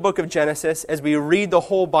read the book of Genesis, as we read the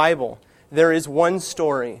whole Bible, there is one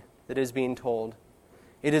story that is being told.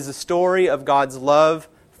 It is a story of God's love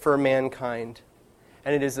for mankind.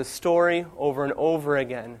 And it is a story over and over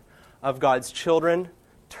again of God's children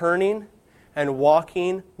turning and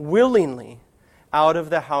walking willingly out of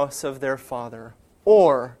the house of their father.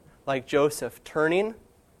 Or, like Joseph, turning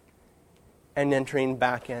and entering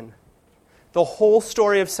back in. The whole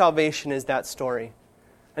story of salvation is that story.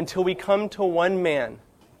 Until we come to one man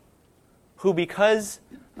who, because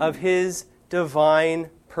of his divine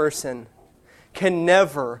person, can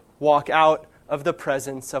never walk out of the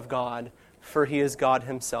presence of God, for he is God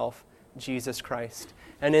himself, Jesus Christ.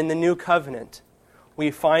 And in the new covenant, we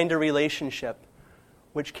find a relationship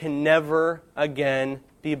which can never again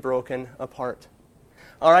be broken apart.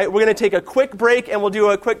 All right, we're going to take a quick break, and we'll do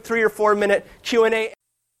a quick 3 or 4 minute Q&A.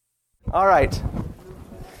 All right.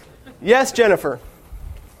 Yes, Jennifer.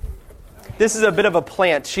 This is a bit of a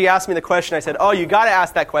plant. She asked me the question. I said, "Oh, you got to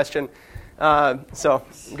ask that question." So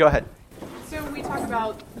go ahead. So we talk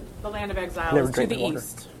about the land of exiles to the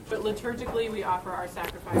east, but liturgically we offer our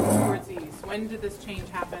sacrifices towards the east. When did this change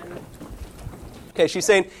happen? Okay, she's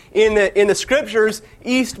saying in the scriptures,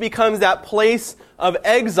 east becomes that place of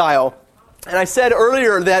exile. And I said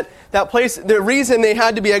earlier that place, the reason they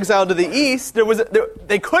had to be exiled to the east,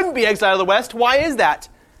 they couldn't be exiled to the west. Why is that?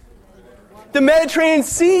 The Mediterranean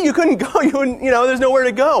Sea, you couldn't go. There's nowhere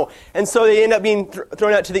to go. And so they end up being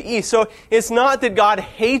thrown out to the east. So it's not that God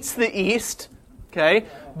hates the east, okay,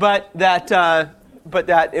 but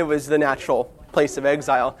that it was the natural place of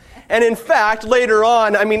exile. And in fact, later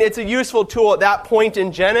on, it's a useful tool at that point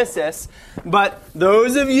in Genesis, but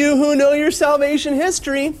those of you who know your salvation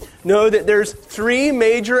history know that there's 3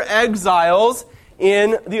 major exiles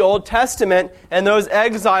in the Old Testament, and those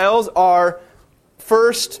exiles are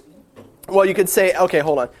first, well, you could say, okay,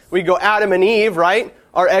 hold on. We go Adam and Eve, right,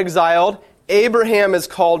 are exiled. Abraham is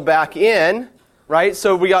called back in, right?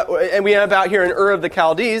 So we end up out here in Ur of the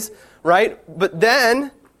Chaldees, right? But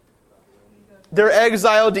then they're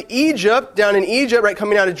exiled to Egypt, down in Egypt, right,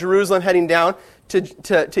 coming out of Jerusalem, heading down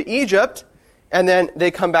to Egypt. And then they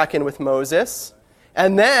come back in with Moses.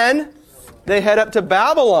 And then they head up to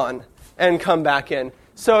Babylon and come back in.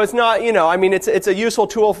 So it's not, it's a useful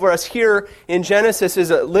tool for us here in Genesis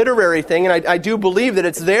as a literary thing. And I do believe that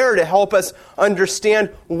it's there to help us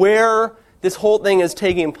understand where this whole thing is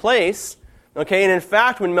taking place. Okay, and in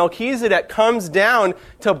fact, when Melchizedek comes down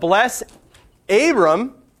to bless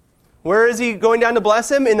Abram, where is he going down to bless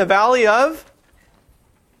him? In the valley of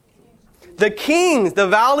the Kings, the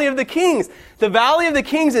Valley of the Kings. The Valley of the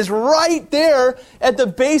Kings is right there at the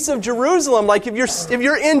base of Jerusalem. Like if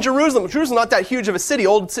you're in Jerusalem, Jerusalem's not that huge of a city,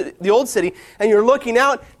 the old city, and you're looking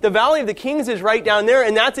out, the Valley of the Kings is right down there,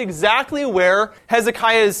 and that's exactly where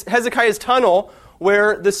Hezekiah's tunnel,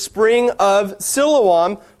 where the spring of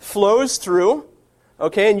Siloam flows through.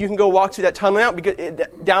 Okay, and you can go walk through that tunnel out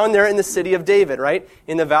down there in the city of David, right?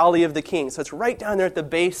 In the Valley of the Kings. So it's right down there at the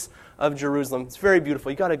base of Jerusalem. It's very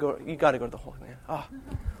beautiful. You got to go to the Holy Land.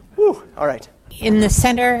 Whew. All right. In the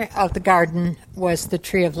center of the garden was the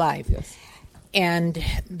tree of life. Yes. And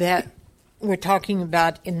that we're talking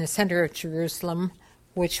about in the center of Jerusalem,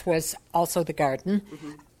 which was also the garden,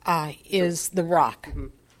 is the rock. Mm-hmm.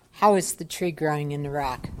 How is the tree growing in the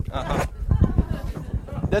rock?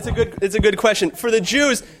 It's a good question. For the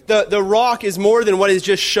Jews, the rock is more than what is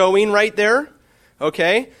just showing right there.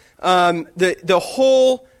 Okay? The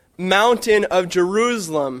whole mountain of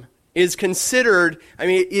Jerusalem is considered,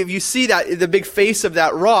 if you see that, the big face of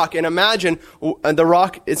that rock, and imagine the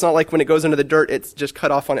rock, it's not like when it goes into the dirt, it's just cut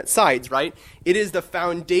off on its sides, right? It is the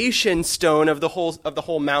foundation stone of the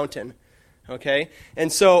whole mountain. Okay?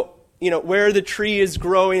 And so, where the tree is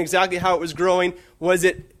growing, exactly how it was growing, was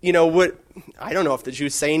it, I don't know if the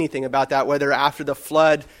Jews say anything about that, whether after the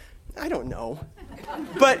flood, I don't know.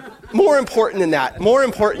 But more important than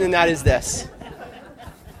that is this.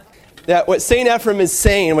 That what St. Ephrem is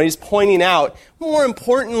saying, what he's pointing out, more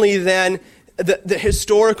importantly than the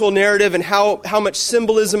historical narrative and how much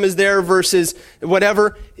symbolism is there versus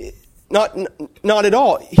whatever, not at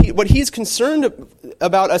all. What he's concerned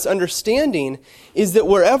about us understanding is that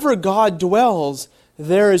wherever God dwells,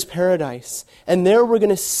 there is paradise. And there we're going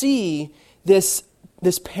to see this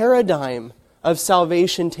paradigm of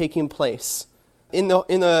salvation taking place. In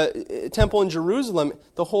the temple in Jerusalem,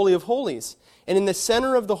 the Holy of Holies. And in the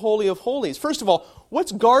center of the Holy of Holies, first of all,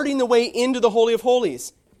 what's guarding the way into the Holy of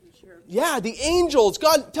Holies? Yeah, the angels.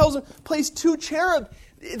 God tells them, place 2 cherub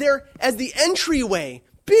there as the entryway.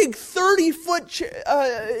 Big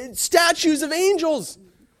 30-foot statues of angels.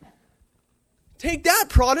 Take that,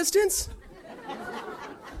 Protestants.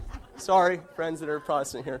 Sorry, friends that are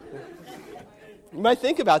Protestant here. You might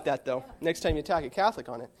think about that, though, next time you attack a Catholic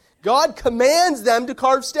on it. God commands them to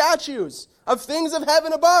carve statues of things of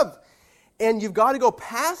heaven above. And you've got to go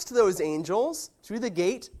past those angels through the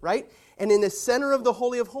gate, right? And in the center of the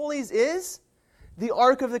Holy of Holies is the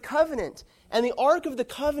Ark of the Covenant. And the Ark of the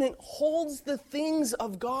Covenant holds the things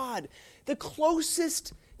of God, the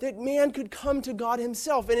closest that man could come to God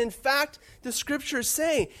himself. And in fact, the scriptures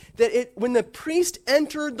say that when the priest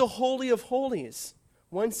entered the Holy of Holies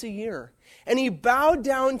once a year, and he bowed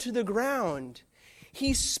down to the ground,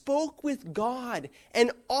 he spoke with God and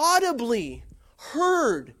audibly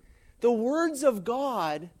heard the words of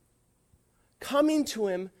God coming to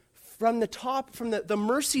him from the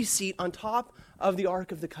mercy seat on top of the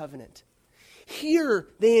Ark of the Covenant. Here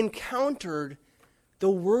they encountered the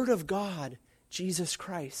Word of God, Jesus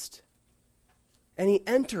Christ. And he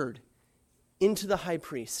entered into the high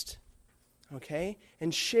priest, okay,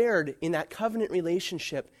 and shared in that covenant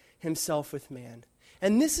relationship himself with man.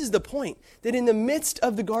 And this is the point, that in the midst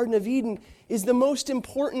of the Garden of Eden is the most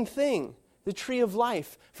important thing, the tree of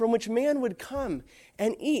life, from which man would come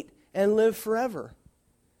and eat and live forever.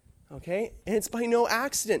 Okay? And it's by no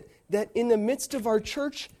accident that in the midst of our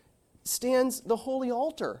church stands the holy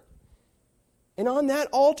altar. And on that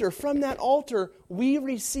altar, from that altar, we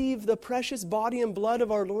receive the precious body and blood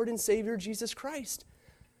of our Lord and Savior Jesus Christ.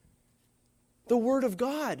 The Word of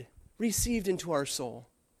God received into our soul.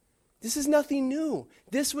 This is nothing new.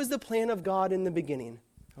 This was the plan of God in the beginning.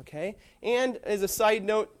 Okay? And as a side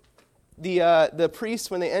note, the priests,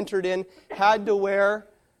 when they entered in, had to wear,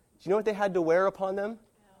 do you know what they had to wear upon them?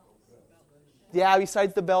 Yeah,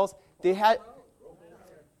 besides the bells, they had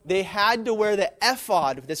to wear the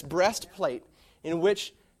ephod, this breastplate, in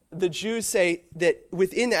which the Jews say that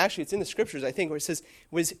within, actually it's in the scriptures, I think, where it says,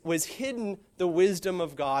 was hidden the wisdom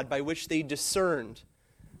of God by which they discerned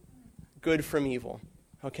good from evil.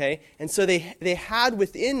 Okay? And so they had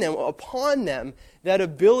within them, upon them, that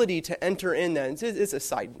ability to enter in that. It's a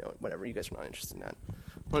side note, whatever, you guys are not interested in that.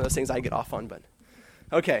 One of those things I get off on, but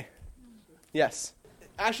okay. Yes.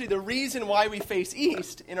 Actually, the reason why we face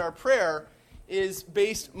east in our prayer is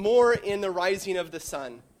based more in the rising of the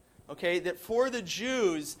sun. Okay, that for the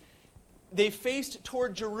Jews, they faced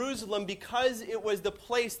toward Jerusalem because it was the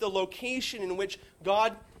place, the location in which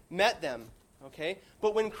God met them. Okay,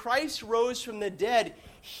 but when Christ rose from the dead,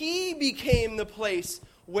 he became the place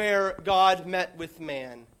where God met with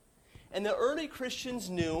man. And the early Christians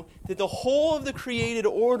knew that the whole of the created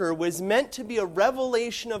order was meant to be a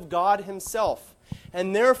revelation of God himself.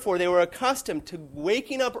 And therefore, they were accustomed to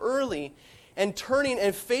waking up early and turning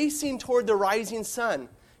and facing toward the rising sun,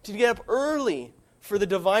 to get up early for the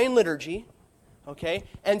divine liturgy, okay,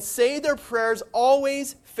 and say their prayers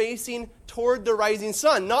always facing toward the rising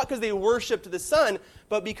sun, not because they worshiped the sun,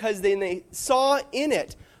 but because they saw in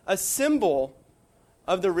it a symbol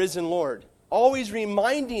of the risen Lord, always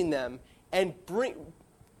reminding them and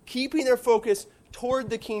keeping their focus toward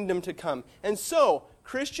the kingdom to come. And so,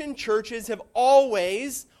 Christian churches have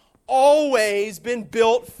always been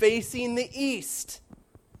built facing the east.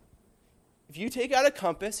 If you take out a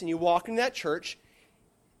compass and you walk into that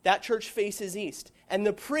church faces east. And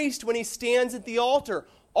the priest, when he stands at the altar,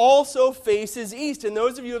 also faces east. And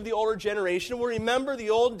those of you of the older generation will remember the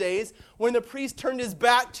old days when the priest turned his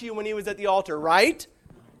back to you when he was at the altar, right?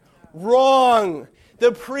 Wrong.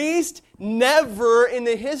 The priest never in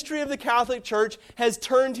the history of the Catholic Church has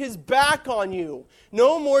turned his back on you.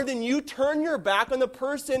 No more than you turn your back on the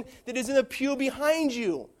person that is in the pew behind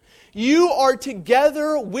you. You are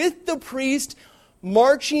together with the priest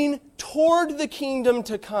marching toward the kingdom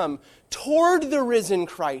to come, toward the risen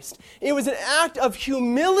Christ. It was an act of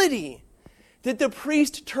humility that the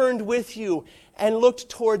priest turned with you and looked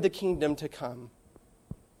toward the kingdom to come.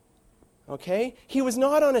 Okay? He was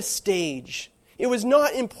not on a stage. It was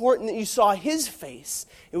not important that you saw his face.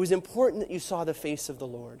 It was important that you saw the face of the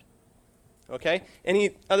Lord. Okay?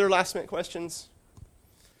 Any other last-minute questions?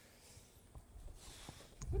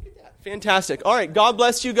 Look at that. Fantastic. All right. God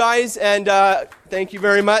bless you guys, and thank you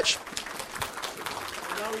very much.